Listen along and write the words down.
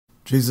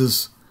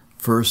Jesus'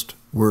 first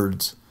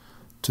words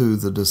to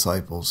the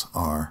disciples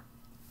are,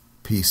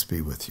 "Peace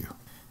be with you."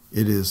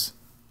 It is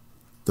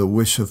the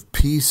wish of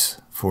peace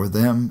for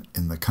them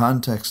in the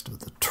context of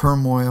the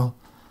turmoil,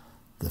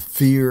 the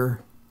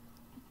fear,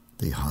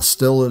 the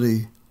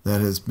hostility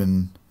that has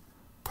been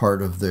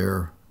part of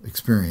their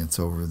experience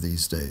over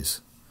these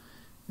days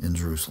in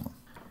Jerusalem.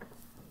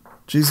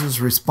 Jesus'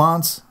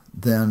 response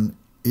then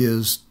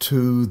is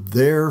to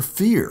their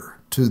fear,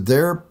 to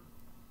their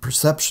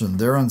perception,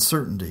 their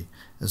uncertainty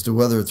as to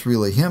whether it's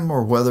really him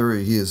or whether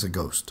he is a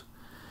ghost.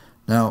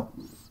 Now,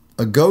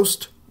 a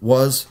ghost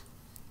was,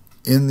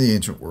 in the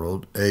ancient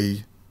world,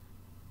 a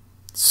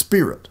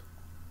spirit,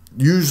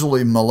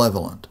 usually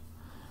malevolent.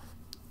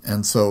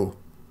 And so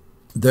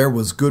there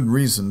was good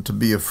reason to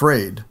be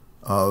afraid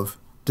of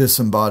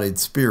disembodied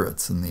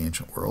spirits in the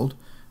ancient world,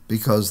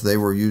 because they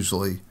were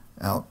usually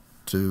out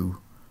to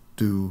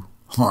do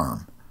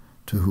harm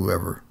to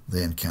whoever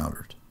they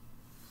encountered.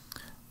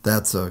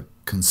 That's a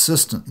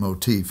consistent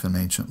motif in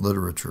ancient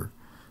literature,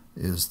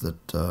 is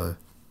that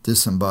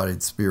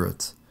disembodied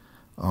spirits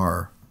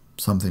are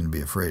something to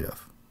be afraid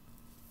of.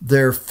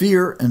 Their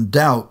fear and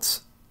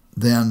doubts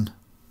then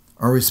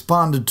are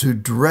responded to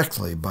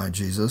directly by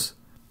Jesus.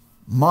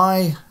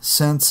 My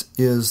sense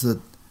is that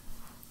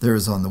there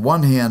is, on the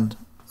one hand,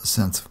 a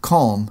sense of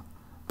calm,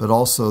 but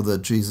also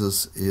that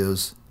Jesus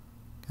is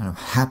kind of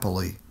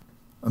happily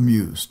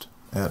amused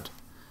at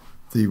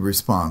the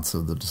response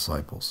of the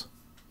disciples.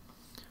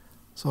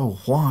 So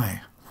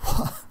why?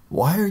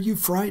 Why are you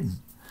frightened?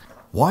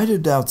 Why do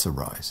doubts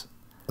arise?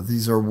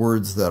 These are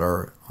words that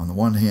are, on the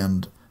one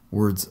hand,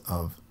 words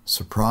of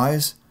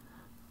surprise,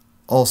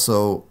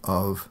 also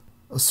of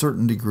a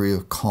certain degree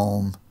of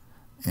calm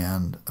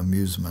and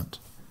amusement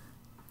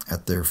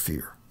at their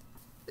fear.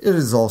 It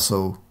is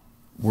also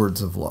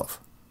words of love,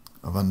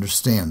 of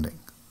understanding.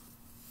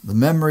 The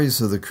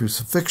memories of the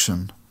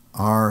crucifixion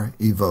are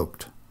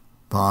evoked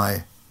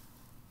by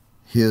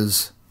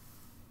his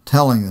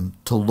telling them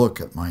to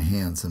look at my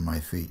hands and my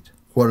feet.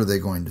 What are they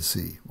going to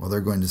see? Well, they're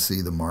going to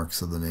see the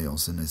marks of the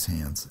nails in his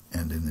hands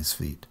and in his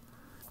feet.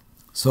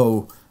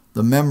 So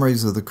the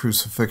memories of the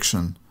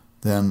crucifixion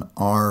then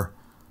are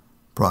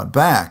brought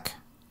back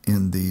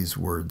in these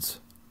words,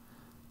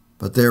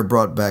 but they're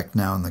brought back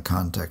now in the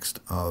context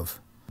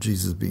of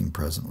Jesus being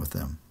present with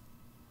them.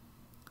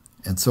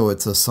 And so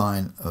it's a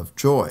sign of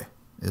joy.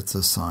 It's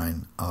a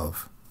sign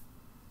of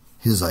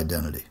his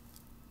identity.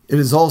 It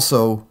is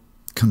also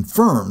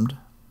confirmed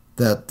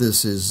that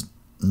this is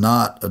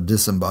not a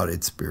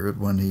disembodied spirit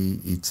when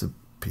he eats a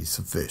piece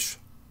of fish.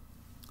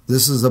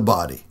 This is a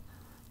body.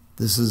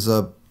 This is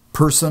a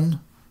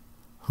person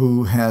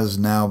who has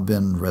now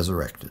been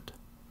resurrected.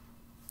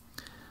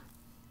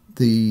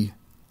 The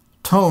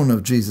tone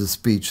of Jesus'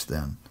 speech,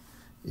 then,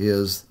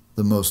 is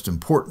the most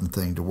important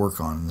thing to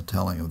work on in the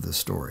telling of this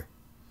story.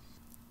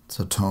 It's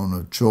a tone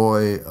of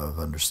joy, of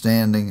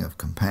understanding, of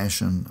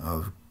compassion,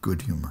 of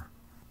good humor.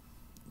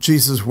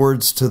 Jesus'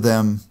 words to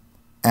them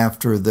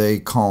after they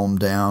calm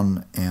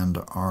down and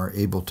are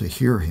able to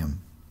hear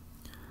him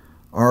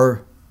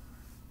are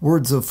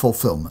words of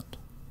fulfillment.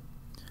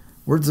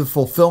 Words of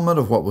fulfillment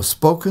of what was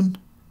spoken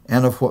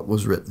and of what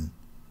was written.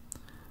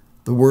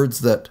 The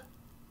words that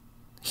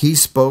he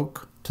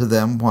spoke to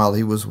them while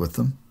he was with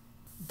them,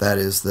 that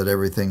is, that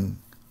everything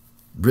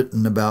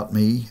written about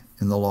me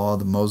in the law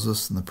of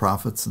Moses and the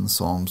prophets and the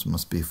Psalms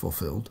must be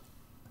fulfilled.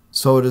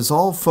 So it is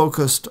all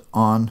focused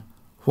on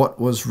what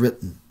was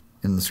written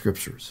in the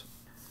Scriptures.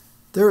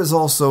 There is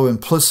also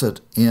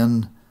implicit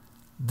in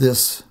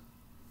this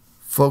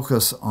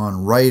focus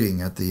on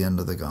writing at the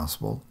end of the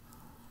Gospel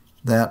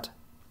that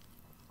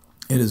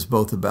it is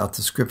both about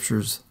the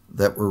Scriptures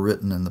that were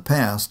written in the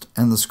past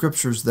and the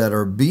Scriptures that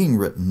are being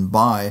written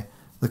by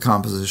the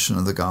composition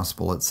of the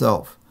Gospel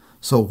itself.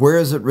 So where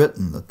is it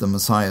written that the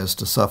Messiah is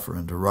to suffer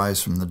and to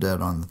rise from the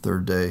dead on the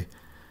third day,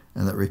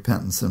 and that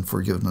repentance and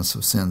forgiveness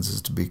of sins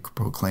is to be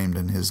proclaimed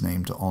in his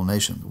name to all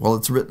nations? Well,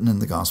 it's written in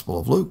the Gospel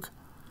of Luke.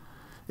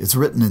 It's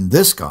written in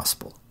this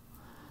Gospel.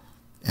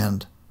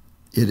 And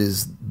it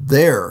is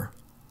there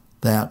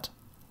that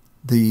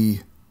the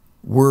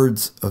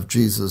words of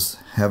Jesus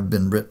have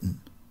been written.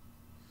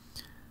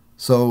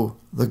 So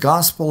the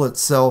Gospel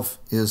itself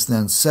is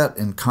then set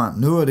in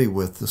continuity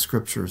with the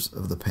Scriptures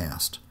of the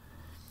past.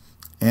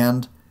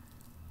 And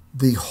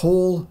the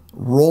whole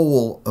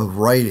role of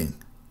writing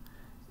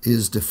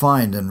is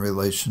defined in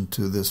relation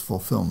to this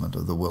fulfillment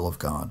of the will of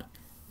God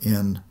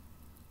in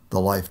the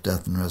life,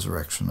 death, and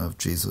resurrection of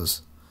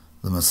Jesus,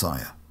 the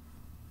Messiah.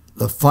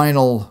 The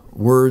final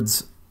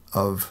words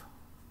of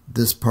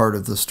this part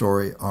of the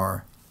story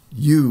are,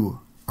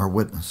 you are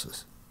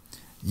witnesses.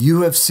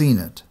 You have seen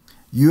it.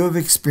 You have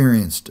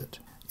experienced it.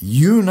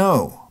 You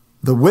know.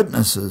 The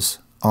witnesses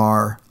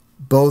are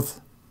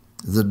both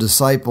the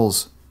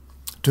disciples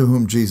to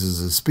whom Jesus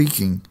is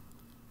speaking,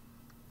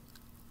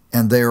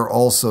 and they are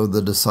also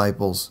the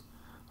disciples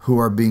who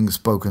are being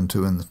spoken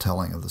to in the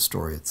telling of the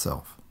story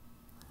itself.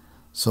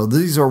 So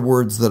these are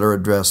words that are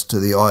addressed to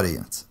the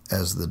audience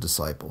as the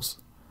disciples.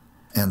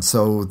 And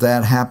so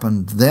that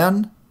happened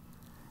then,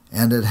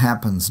 And it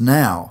happens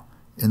now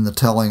in the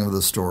telling of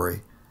the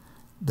story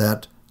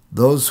that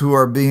those who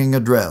are being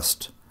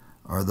addressed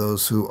are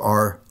those who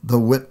are the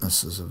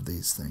witnesses of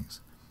these things.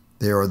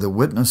 They are the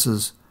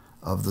witnesses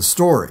of the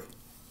story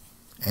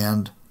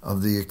and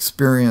of the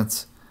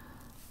experience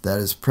that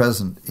is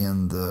present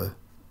in the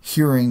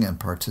hearing and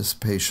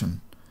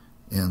participation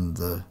in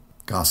the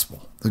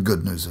gospel, the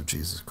good news of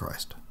Jesus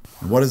Christ.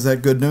 And what is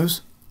that good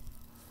news?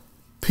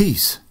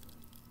 Peace.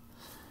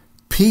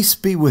 Peace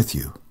be with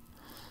you.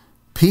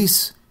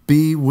 Peace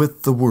be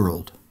with the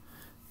world.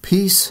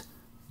 Peace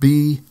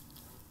be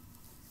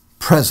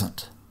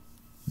present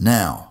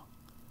now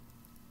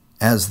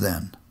as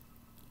then.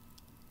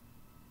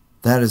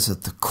 That is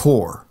at the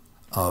core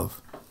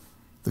of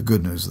the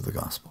good news of the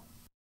gospel.